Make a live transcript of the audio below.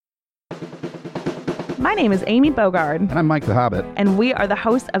My name is Amy Bogard. And I'm Mike the Hobbit. And we are the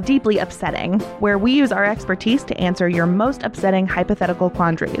hosts of Deeply Upsetting, where we use our expertise to answer your most upsetting hypothetical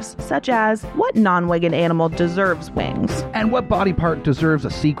quandaries, such as, what non-winged animal deserves wings? And what body part deserves a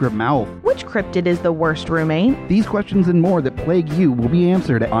secret mouth? Which cryptid is the worst roommate? These questions and more that plague you will be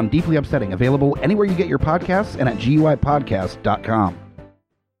answered on Deeply Upsetting, available anywhere you get your podcasts and at GUIPodcast.com.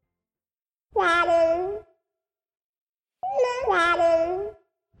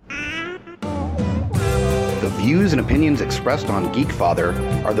 The views and opinions expressed on Geekfather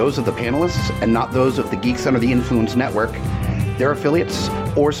are those of the panelists and not those of the Geeks Under the Influence Network, their affiliates,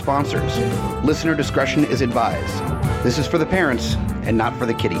 or sponsors. Listener discretion is advised. This is for the parents and not for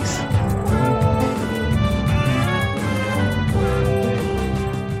the kiddies.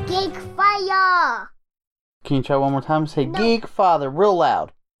 Geekfire! Can you try one more time? Say Geekfather real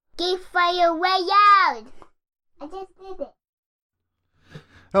loud. Geekfire way out! I just did it.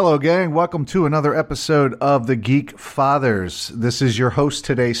 Hello, gang. Welcome to another episode of the Geekfathers. This is your host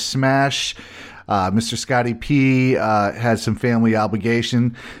today, Smash. Mr. Scotty P had some family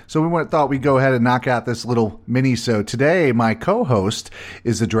obligation, so we thought we'd go ahead and knock out this little mini-sode. Today, my co-host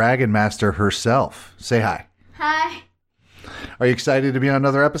is the Dragon Master herself. Say hi. Hi. Are you excited to be on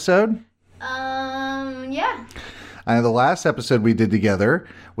another episode? Yeah. I know the last episode we did together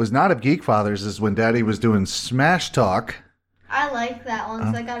was not of Geekfathers, is when Daddy was doing Smash Talk. I like that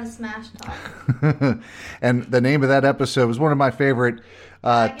one, so I got a Smash Talk. And the name of that episode was one of my favorite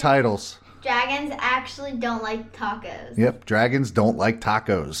titles. Dragons actually don't like tacos. Yep, dragons don't like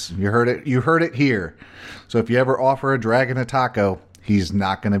tacos. You heard it here. So if you ever offer a dragon a taco, he's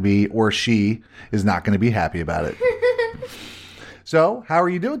not going to be, or she is not going to be happy about it. So, how are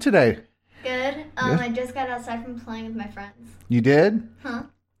you doing today? Good. I just got outside from playing with my friends. You did? Huh?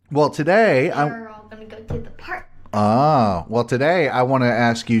 Well, today We're all going to go to the park. Well, today I want to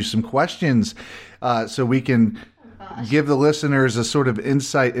ask you some questions so we can give the listeners a sort of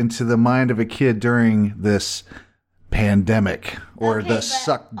insight into the mind of a kid during this pandemic or the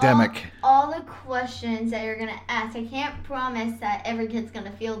suckdemic. All the questions that you're going to ask, I can't promise that every kid's going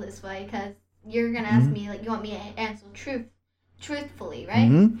to feel this way because you're going to ask me, like, you want me to answer truthfully, right?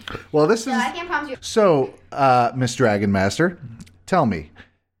 Mm-hmm. Well, I can't promise you. So, Miss Dragon Master, tell me,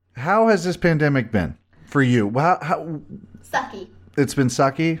 how has this pandemic been for you? How Sucky. It's been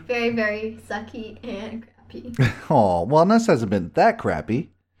sucky? Very, very sucky and crappy. Oh, well, this hasn't been that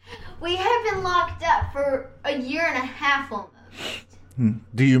crappy. We have been locked up for a year and a half almost.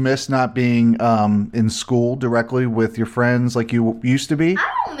 Do you miss not being in school directly with your friends like you used to be?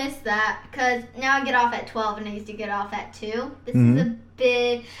 I don't miss that because now I get off at 12 and I used to get off at 2. This is a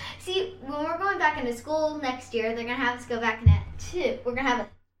big... See, when we're going back into school next year, they're going to have us go back in at 2. We're going to have us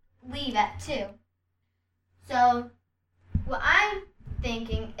leave at 2. So, what I'm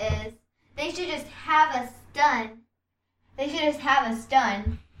thinking is they should just have us done. They should just have us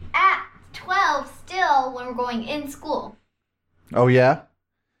done at 12 still when we're going in school. Oh, yeah?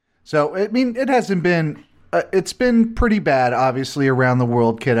 So, I mean, it hasn't been... it's been pretty bad, obviously, around the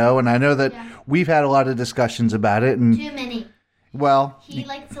world, kiddo. And I know that we've had a lot of discussions about it. And too many. Well... He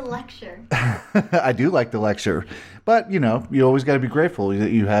likes to lecture. I do like to lecture. But, you know, you always got to be grateful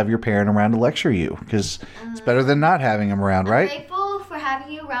that you have your parent around to lecture you. Because it's better than not having him around, right? I'm grateful for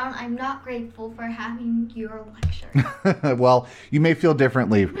having you around. I'm not grateful for having your lecture. Well, you may feel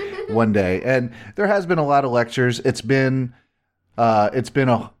differently one day. And there has been a lot of lectures. There's been a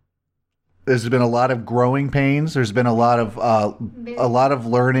lot of growing pains. There's been a lot of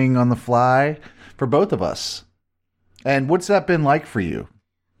learning on the fly for both of us. And what's that been like for you?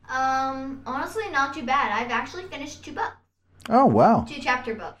 Honestly, not too bad. I've actually finished 2 books. Oh, wow. 2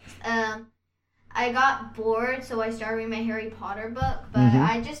 chapter books. I got bored, so I started reading my Harry Potter book, but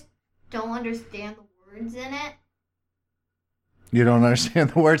I just don't understand the words in it. You don't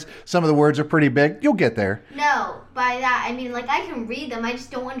understand the words? Some of the words are pretty big. You'll get there. No, by that, I mean, like, I can read them, I just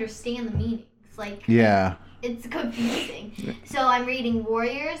don't understand the meanings. Like, yeah. It's confusing. So I'm reading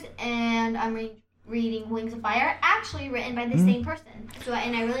Warriors, and I'm reading Wings of Fire, actually written by the same person. So,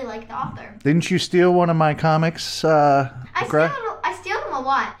 and I really like the author. Didn't you steal one of my comics? I steal them a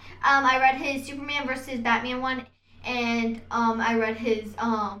lot. I read his Superman versus Batman one, and I read his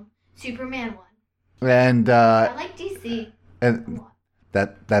Superman one. And I like DC. And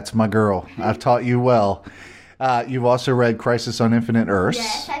that's my girl. I've taught you well. You've also read Crisis on Infinite Earths.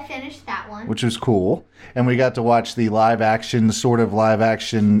 Yes, I finished that one. Which was cool. And we got to watch the live action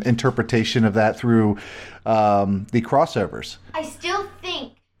interpretation of that through the crossovers. I still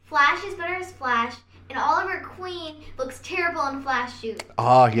think Flash is better as Flash, and Oliver Queen looks terrible in Flash shoes.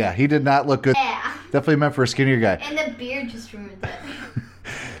 Oh, yeah. He did not look good. Yeah. Definitely meant for a skinnier guy. And the beard just ruined it.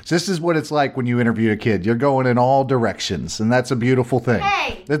 This is what it's like when you interview a kid. You're going in all directions, and that's a beautiful thing.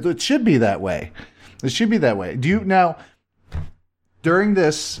 Hey! It should be that way. It should be that way. Do you now during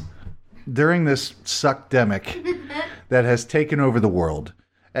this suckdemic that has taken over the world,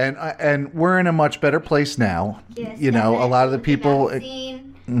 and we're in a much better place now. Yes, you know, a lot of the people.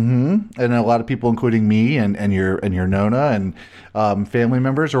 And a lot of people, including me and your Nona and family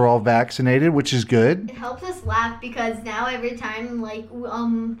members, are all vaccinated, which is good. It helps us laugh because now every time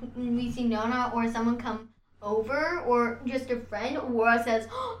we see Nona or someone come over or just a friend, Aurora says,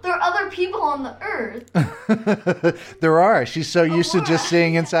 oh, there are other people on the earth. There are. She's so used to just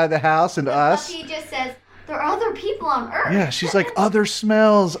seeing inside the house and us. She just says, there are other people on earth. Yeah, she's like, other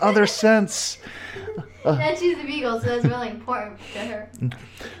smells, other scents. And she's a beagle, so it's really important to her.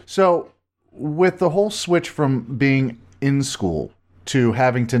 So, with the whole switch from being in school to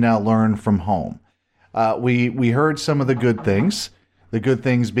having to now learn from home, we heard some of the good things. The good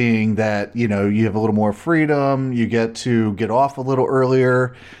things being that, you know, you have a little more freedom, you get to get off a little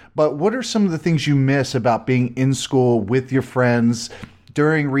earlier. But what are some of the things you miss about being in school with your friends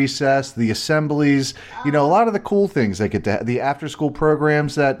during recess, the assemblies, you know, a lot of the cool things that get to the after school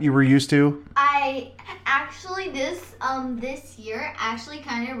programs that you were used to? I actually, this year actually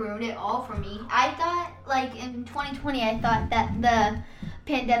kind of ruined it all for me. I thought, like, in 2020, I thought that the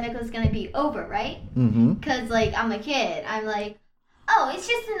pandemic was going to be over, right? Mm-hmm. Because, like, I'm a kid. I'm like, oh, it's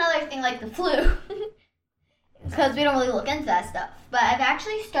just another thing like the flu. Because we don't really look into that stuff. But I've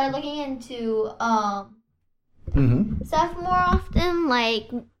actually started looking into, stuff more often, like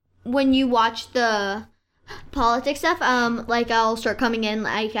when you watch the politics stuff, like I'll start coming in,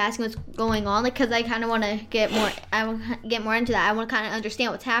 like asking what's going on, like because I kind of want to get more. I want to get more into that. I want to kind of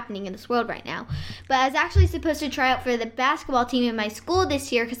understand what's happening in this world right now. But I was actually supposed to try out for the basketball team in my school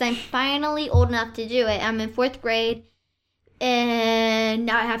this year because I'm finally old enough to do it. I'm in 4th grade, and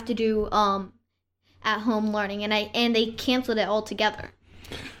now I have to do at home learning, and they canceled it altogether.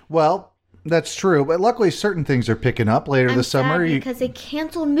 Well, that's true, but luckily certain things are picking up later this summer. Because they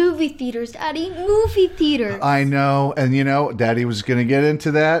canceled movie theaters, Daddy. Movie theaters. I know, and you know, Daddy was going to get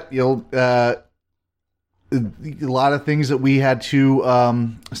into that. You'll a lot of things that we had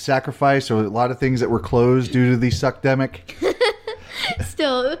to sacrifice, or a lot of things that were closed due to the suckdemic.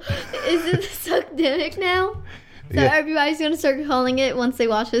 Still, is it the suckdemic now? So Yeah. everybody's gonna start calling it once they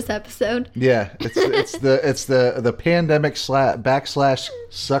watch this episode. Yeah, it's the pandemic /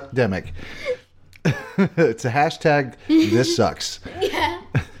 suckdemic. It's a hashtag. This sucks. Yeah.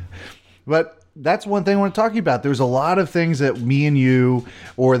 But that's one thing I want to talk to you about. There's a lot of things that me and you,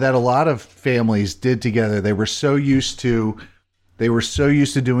 or that a lot of families did together. They were so used to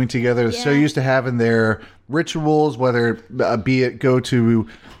doing together. So used to having their rituals, whether be it go to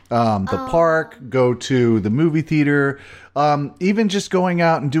the park, go to the movie theater, even just going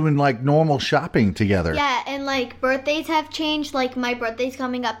out and doing like normal shopping together. Yeah, and like birthdays have changed. Like my birthday's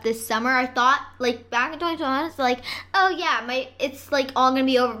coming up this summer. I thought like back in 2021, it's like, oh yeah, it's like all gonna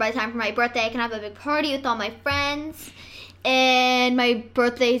be over by the time for my birthday. I can have a big party with all my friends, and my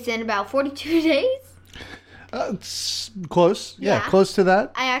birthday's in about 42 days. It's close. Yeah, close to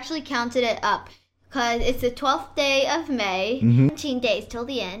that. I actually counted it up. Because it's the 12th day of May, 17 days till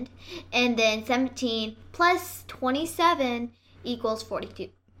the end, and then 17 plus 27 equals 42.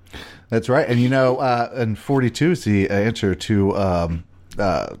 That's right. And you know, and 42 is the answer to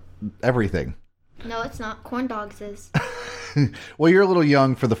everything. No, it's not. Corn dogs is. Well, you're a little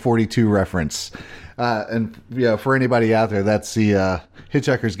young for the 42 reference. And you know, for anybody out there, that's the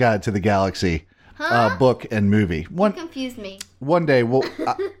Hitchhiker's Guide to the Galaxy book and movie. You confused me. One day,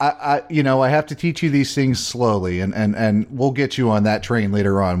 I have to teach you these things slowly, and we'll get you on that train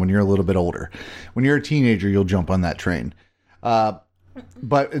later on when you're a little bit older. When you're a teenager, you'll jump on that train.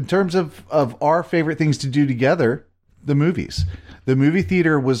 But in terms of our favorite things to do together, the movies. The movie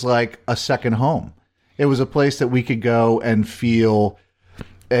theater was like a second home. It was a place that we could go and feel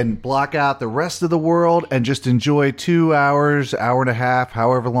and block out the rest of the world and just enjoy 2 hours, hour and a half,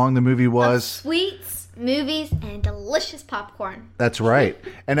 however long the movie was. Sweets, movies, and delicious popcorn. That's right.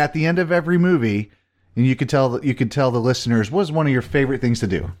 And at the end of every movie, and you could tell the listeners, what was one of your favorite things to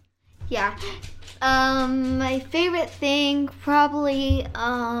do? Yeah. My favorite thing probably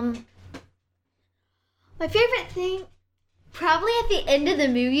at the end of the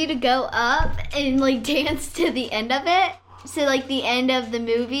movie to go up and like dance to the end of it. So like the end of the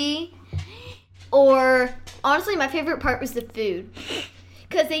movie. Or honestly, my favorite part was the food.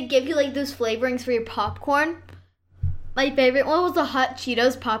 Because they give you like those flavorings for your popcorn. My favorite one was the hot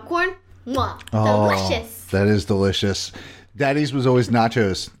Cheetos popcorn. Mwah. Delicious. That is delicious. Daddy's was always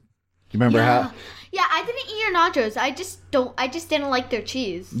nachos. You remember how? Yeah, I didn't eat your nachos. I just didn't like their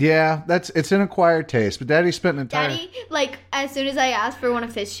cheese. Yeah, it's an acquired taste. But Daddy spent an entire... Daddy, like, as soon as I asked for one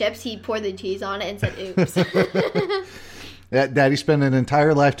of his chips, he poured the cheese on it and said, oops. Daddy spent an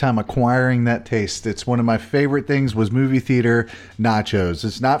entire lifetime acquiring that taste. It's one of my favorite things was movie theater nachos.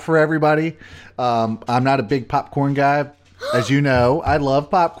 It's not for everybody. I'm not a big popcorn guy. As you know, I love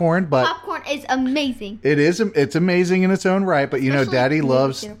popcorn, but popcorn is amazing. It's amazing in its own right, but you know, Daddy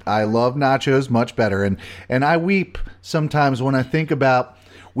loves, I love nachos much better. And I weep sometimes when I think about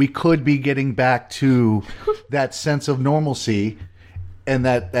we could be getting back to that sense of normalcy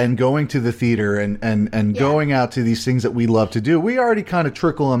and going to the theater and going out to these things that we love to do. We already kind of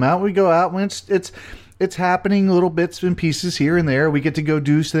trickle them out. We go out when it's happening, little bits and pieces here and there. We get to go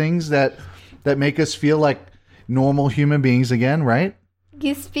do things that make us feel like normal human beings again, right?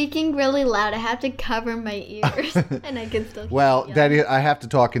 You're speaking really loud. I have to cover my ears, and I can still hear Well, you. Daddy, I have to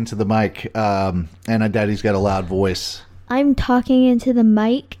talk into the mic, and Daddy's got a loud voice. I'm talking into the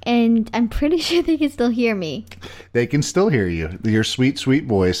mic, and I'm pretty sure they can still hear me. They can still hear you. Your sweet, sweet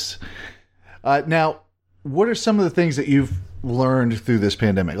voice. Now, what are some of the things that you've learned through this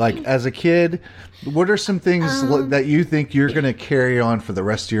pandemic? Like, as a kid, what are some things that you think you're going to carry on for the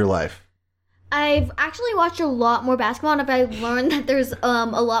rest of your life? I've actually watched a lot more basketball, and I've learned that there's a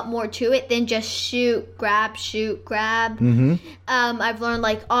lot more to it than just shoot, grab. Mm-hmm. I've learned,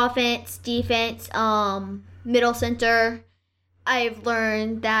 like, offense, defense, middle center. I've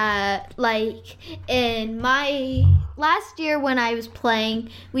learned that, like, in my last year when I was playing,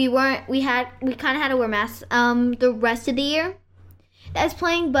 we kind of had to wear masks the rest of the year that I was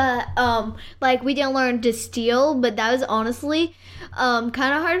playing, but like, we didn't learn to steal, but that was honestly kind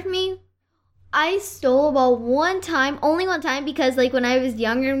of hard for me. I stole a ball only one time, because, like, when I was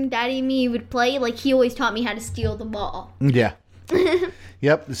younger, Daddy and me would play, like, he always taught me how to steal the ball. Yeah.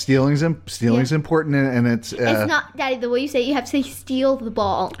 Yep, stealing's important, and it's not, Daddy, the way you say it, you have to say steal the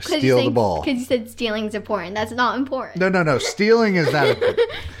ball. Steal the ball. Because you said stealing's important. That's not important. No. Stealing is not important.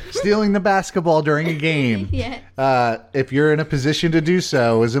 Stealing the basketball during a game, if you're in a position to do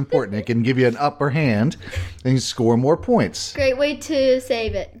so, is important. It can give you an upper hand and you score more points. Great way to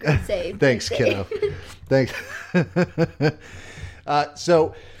save it. Good save. Thanks, Good kiddo. save. Thanks.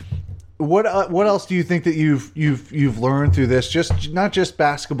 So, what else do you think that you've learned through this? Just not just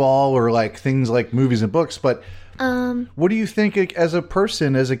basketball or like things like movies and books, but what do you think as a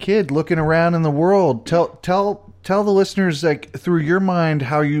person, as a kid, looking around in the world? Tell the listeners, like, through your mind,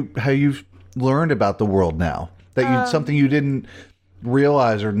 how you've learned about the world now, that something you didn't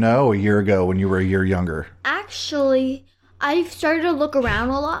realize or know a year ago when you were a year younger. Actually, I've started to look around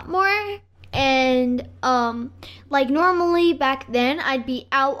a lot more, and like, normally back then I'd be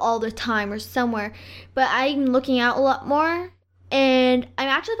out all the time or somewhere, but I'm looking out a lot more, and I'm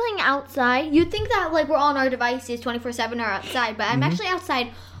actually playing outside. You'd think that, like, we're on our devices 24/7 or outside, but I'm actually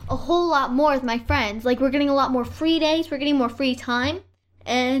outside a whole lot more with my friends. Like, we're getting a lot more free days, we're getting more free time,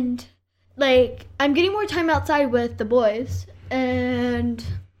 and, like, I'm getting more time outside with the boys. And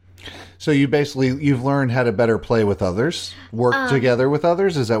so you've learned how to better play with others, work together with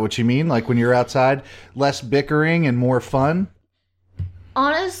others. Is that what you mean? Like, when you're outside, less bickering and more fun?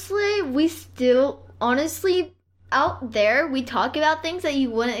 Honestly, out there, we talk about things that you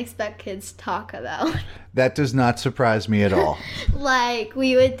wouldn't expect kids to talk about. That does not surprise me at all. Like,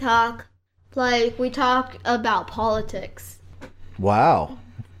 we talk about politics. Wow.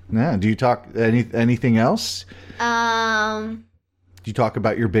 Yeah. Do you talk anything else? Do you talk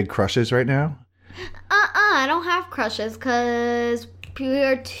about your big crushes right now? I don't have crushes, because we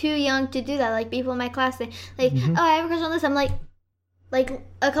are too young to do that. Like, people in my class say, like, oh, I have a crush on this. I'm like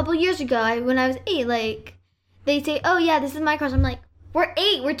a couple years ago, when I was 8, like, they say, oh yeah, this is my crush. I'm like, we're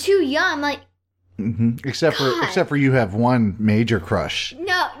 8, we're too young. I'm like, except for you have one major crush.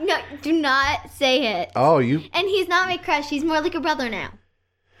 No, do not say it. Oh, you. And he's not my crush. He's more like a brother now.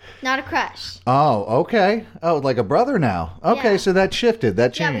 Not a crush. Oh, okay. Oh, like a brother now. Okay, yeah. So that shifted.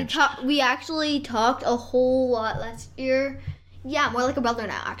 That changed. Yeah, we actually talked a whole lot last year. Yeah, more like a brother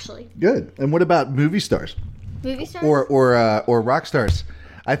now, actually. Good. And what about movie stars? Movie stars? Or rock stars?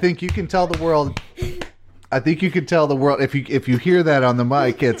 I think you can tell the world. If you hear that on the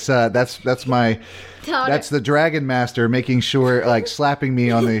mic, it's that's my daughter. That's the Dragon Master making sure, like, slapping me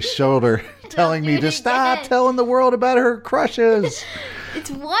on the shoulder, telling me to stop telling the world about her crushes. It's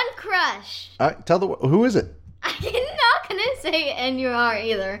one crush. Who is it? I'm not gonna say it, and you are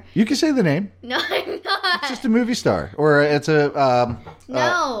either. You can say the name. No, I'm not. It's just a movie star, or it's a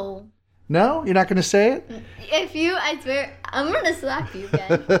no. No? You're not going to say it? If you, I swear, I'm gonna slap you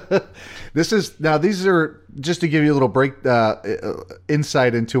again. These are, just to give you a little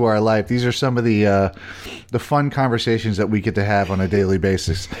insight into our life, these are some of the fun conversations that we get to have on a daily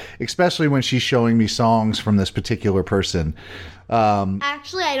basis, especially when she's showing me songs from this particular person.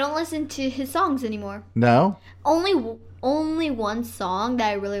 Actually, I don't listen to his songs anymore. No? Only one song that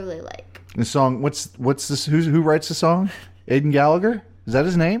I really, really like. The song, what's this? Who writes the song? Aiden Gallagher? Is that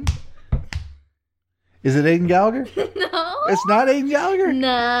his name? Is it Aiden Gallagher? No. It's not Aiden Gallagher?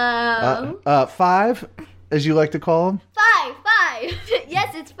 No. Five, as you like to call him? Five.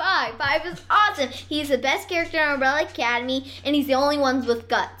 Yes, it's Five. Five is awesome. He's the best character in Umbrella Academy, and he's the only one with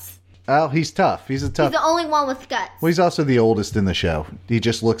guts. Oh, he's tough. He's He's the only one with guts. Well, he's also the oldest in the show. He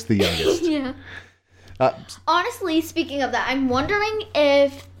just looks the youngest. Yeah. Honestly, speaking of that, I'm wondering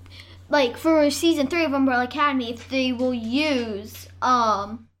if, like, for season 3 of Umbrella Academy, if they will use,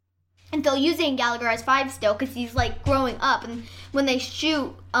 and they'll use Aiden Gallagher as Five still, because he's, like, growing up, and when they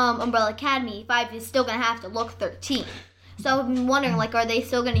shoot Umbrella Academy, Five is still going to have to look 13. So I'm wondering, like, are they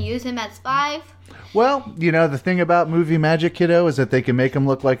still going to use him as Five? Well, the thing about movie magic, kiddo, is that they can make him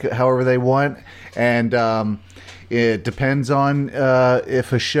look like however they want, and it depends on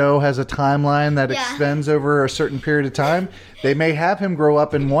if a show has a timeline that extends over a certain period of time. They may have him grow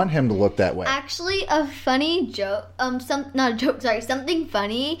up and want him to look that way. Actually, a funny joke, something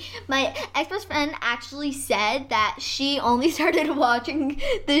funny. My ex-best friend actually said that she only started watching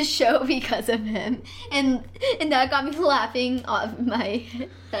this show because of him. And that got me laughing off my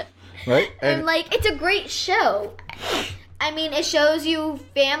head. Right? And like, it's a great show. I mean, it shows you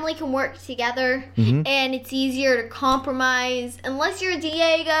family can work together, and it's easier to compromise. Unless you're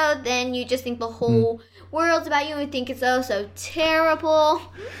Diego, then you just think the whole world's about you and think it's so terrible.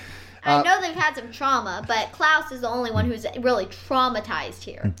 I know they've had some trauma, but Klaus is the only one who's really traumatized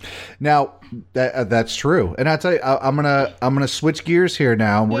here. Now, that's true. And I'll tell you, I'm gonna switch gears here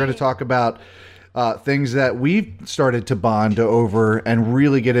now, and we're going to talk about things that we've started to bond over and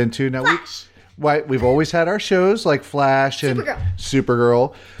really get into. Now, Flash. We've always had our shows like Flash and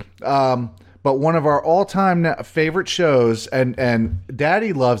Supergirl. But one of our all-time favorite shows, and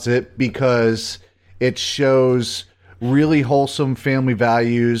Daddy loves it because it shows really wholesome family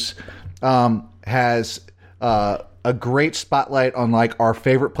values, has a great spotlight on like our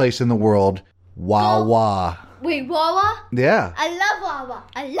favorite place in the world, Wawa. Wait, Wawa? Yeah. I love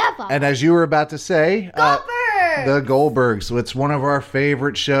Wawa. And as you were about to say, Goldberg! The Goldbergs. It's one of our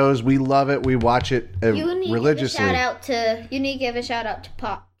favorite shows. We love it. We watch it religiously. You need to give a shout out to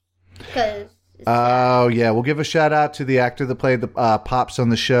Pop. Yeah. We'll give a shout out to the actor that played the Pops on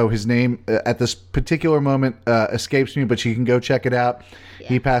the show. His name at this particular moment escapes me, but you can go check it out. Yeah.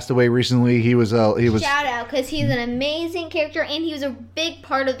 He passed away recently. He was shout out because he's an amazing character and he was a big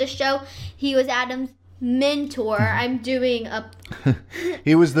part of the show. He was Adam's mentor. I'm doing a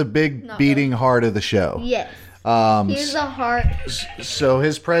he was the big beating heart of the show. Yes. He's the heart. So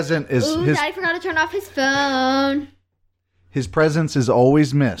his present is Daddy forgot to turn off his phone. His presence is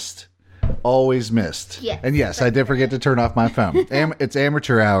always missed. Always missed. Yes. And yes, I did forget to turn off my phone. It's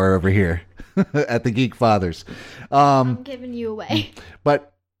amateur hour over here at the Geekfathers. I'm giving you away. But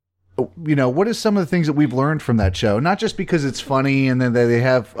what is some of the things that we've learned from that show? Not just because it's funny and then they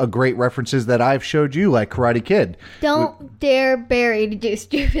have great references that I've showed you, like Karate Kid. Don't dare Barry to do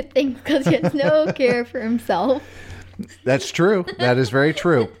stupid things because he has no care for himself. That's true. That is very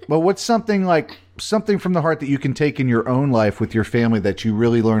true. But what's something from the heart that you can take in your own life with your family that you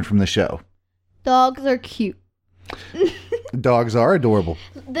really learned from the show? Dogs are cute. Dogs are adorable.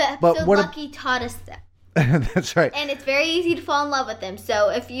 Lucky taught us that. That's right. And it's very easy to fall in love with them. So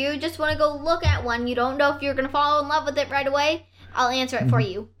if you just want to go look at one, you don't know if you're going to fall in love with it right away, I'll answer it for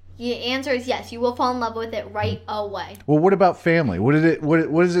you. The answer is yes, you will fall in love with it right away. Well, what about family? What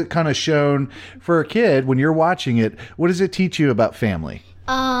is it kind of shown for a kid when you're watching it? What does it teach you about family?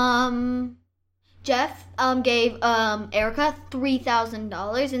 Jeff gave Erica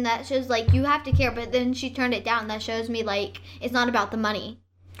 $3,000, and that shows like you have to care. But then she turned it down. That shows me like it's not about the money.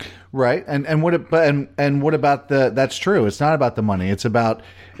 Right, and what about that's true. It's not about the money. It's about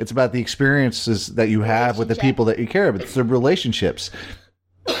the experiences that you have with the people that you care about. It's the relationships.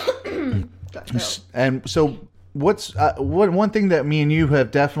 And so, what's one thing that me and you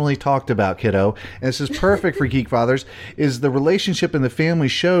have definitely talked about, kiddo, and this is perfect for Geekfathers, is the relationship in the family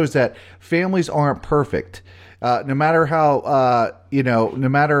shows that families aren't perfect. No matter how, no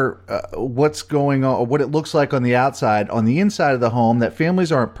matter what's going on, or what it looks like on the outside, on the inside of the home, that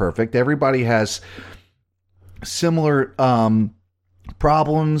families aren't perfect. Everybody has similar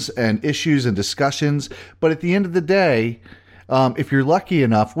problems and issues and discussions. But at the end of the day, if you're lucky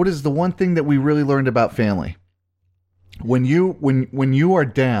enough, what is the one thing that we really learned about family? When you are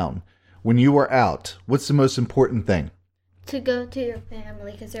down, when you are out, what's the most important thing? To go to your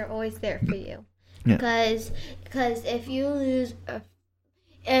family, because they're always there for you. Yeah. Because if you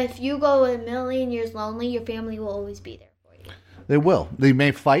go a million years lonely, your family will always be there for you. They will. They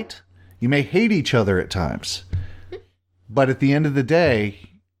may fight. You may hate each other at times. But at the end of the day,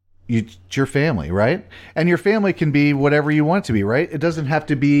 it's your family, right? And your family can be whatever you want it to be, right? It doesn't have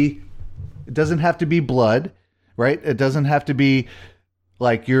to be blood, right? It doesn't have to be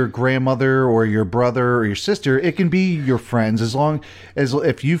like your grandmother or your brother or your sister. It can be your friends, as long as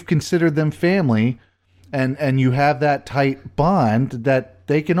if you've considered them family and you have that tight bond, that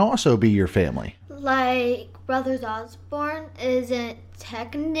they can also be your family. Like Brothers Osborne isn't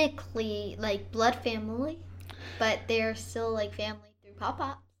technically like blood family, but they're still like family through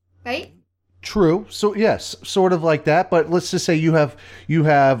Pop-Pop, right? True. So yes, sort of like that. But let's just say you have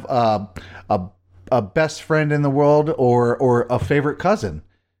a best friend in the world or a favorite cousin.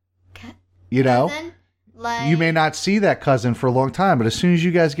 You know, Cousin, like, you may not see that cousin for a long time, but as soon as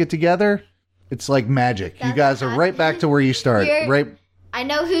you guys get together, it's like magic. You That's guys are right back to where you start. Right. I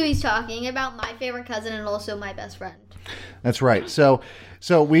know who he's talking about. My favorite cousin and also my best friend. That's right. So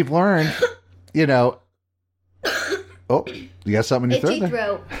we've learned, you know. Oh, you got something in your Itchy throat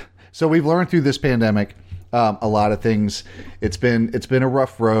there? throat. So we've learned through this pandemic a lot of things. It's been a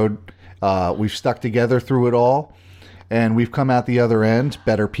rough road. We've stuck together through it all, and we've come out the other end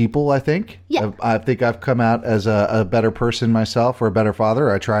better people, I think. Yeah. I think I've come out as a better person myself, or a better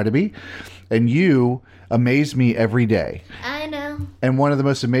father. I try to be. And you amaze me every day. I know. And one of the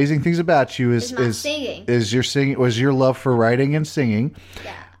most amazing things about you Is my singing. is your love for writing and singing.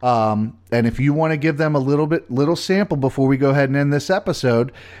 Yeah. And if you want to give them a little sample before we go ahead and end this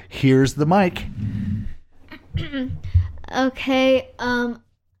episode, here's the mic. Okay. I'm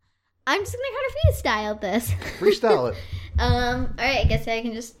just gonna kind of freestyle this. Freestyle it. All right. I guess I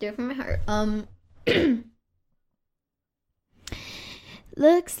can just do it from my heart.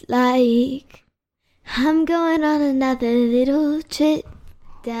 Looks like I'm going on another little trip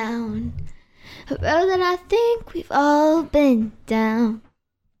down a road that I think we've all been down.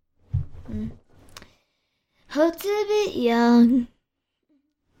 Hopes a bit young,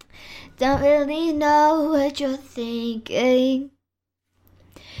 don't really know what you're thinking,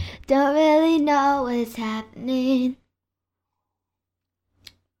 don't really know what's happening.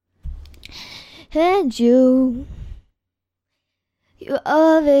 And you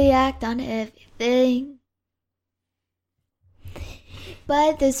overreact on everything,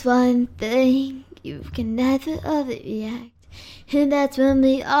 but there's one thing you can never overreact, and that's when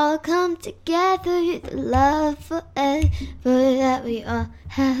we all come together, the love forever that we all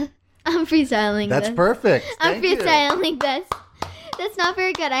have. I'm freestyling That's this. perfect. I'm Thank you. freestyling this. That's not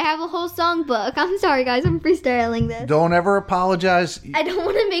very good. I have a whole song book. I'm sorry, guys. I'm freestyling this. Don't ever apologize. I don't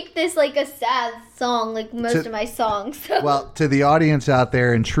want to make this like a sad song like most of my songs. So. Well, to the audience out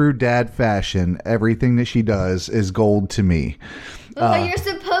there, in true dad fashion, everything that she does is gold to me. Well, you're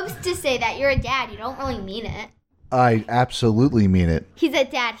supposed to say that. You're a dad. You don't really mean it. I absolutely mean it. He's a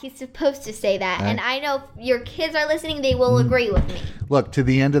dad. He's supposed to say that. And I know if your kids are listening, they will agree with me. Look, to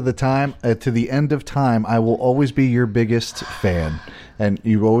the end of time, I will always be your biggest fan. And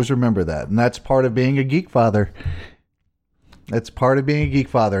you always remember that. And that's part of being a geek father. That's part of being a geek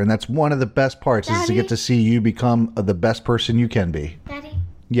father. And that's one of the best parts, is to get to see you become the best person you can be. Daddy,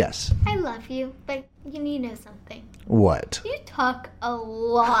 Yes. I love you, but you need to know something. What? You talk a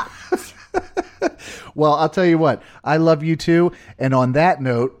lot. Well, I'll tell you what. I love you too. And on that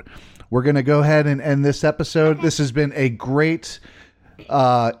note, we're going to go ahead and end this episode. Okay. This has been a great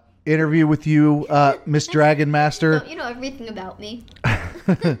interview with you, Miss Dragon Master. You know everything about me.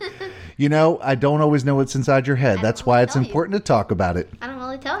 You know, I don't always know what's inside your head. That's why it's important to talk about it. I don't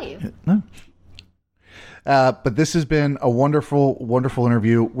really tell you. No. But this has been a wonderful, wonderful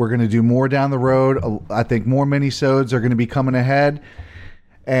interview. We're going to do more down the road. I think more minisodes are going to be coming ahead.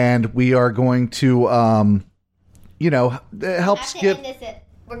 And we are going to, help skip.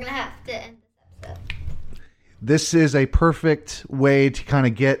 We're going to have to end this episode. This is a perfect way to kind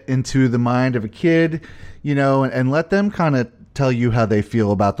of get into the mind of a kid, and let them kind of tell you how they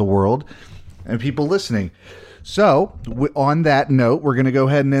feel about the world and people listening. So, on that note, we're going to go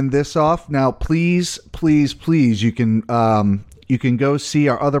ahead and end this off. Now, please, please, please, you can go see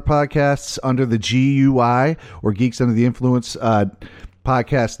our other podcasts under the GUI, or Geeks Under the Influence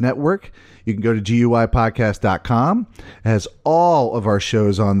podcast network. You can go to GUIpodcast.com. It has all of our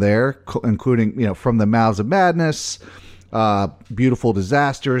shows on there, including, From the Mouths of Madness, Beautiful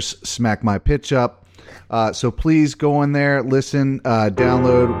Disasters, Smack My Pitch Up, So please go in there, listen,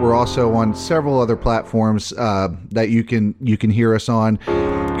 download. We're also on several other platforms that you can hear us on.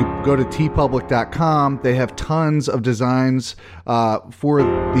 Go to tpublic.com. They have tons of designs for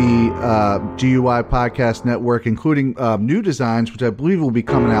the GUI Podcast Network, including new designs, which I believe will be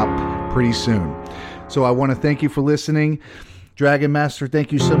coming out pretty soon. So I want to thank you for listening. Dragon Master,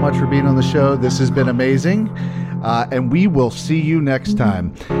 thank you so much for being on the show. This has been amazing. And we will see you next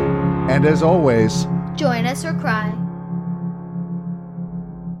time. And as always, join us or cry.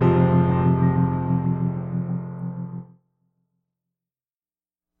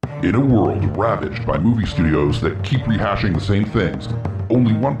 In a world ravaged by movie studios that keep rehashing the same things,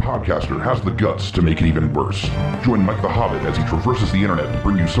 only one podcaster has the guts to make it even worse. Join Mike the Hobbit as he traverses the internet to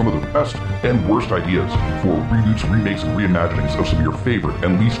bring you some of the best and worst ideas for reboots, remakes, and reimaginings of some of your favorite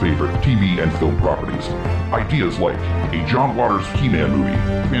and least favorite TV and film properties. Ideas like a John Waters He-Man movie,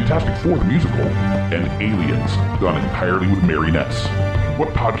 Fantastic Four the musical, and Aliens, done entirely with marionettes. What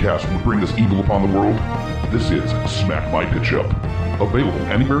podcast would bring this evil upon the world? This is Smack My Pitch Up. Available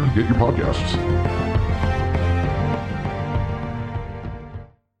anywhere you get your podcasts.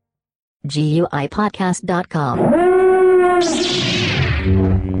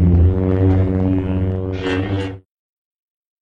 GUIPodcast.com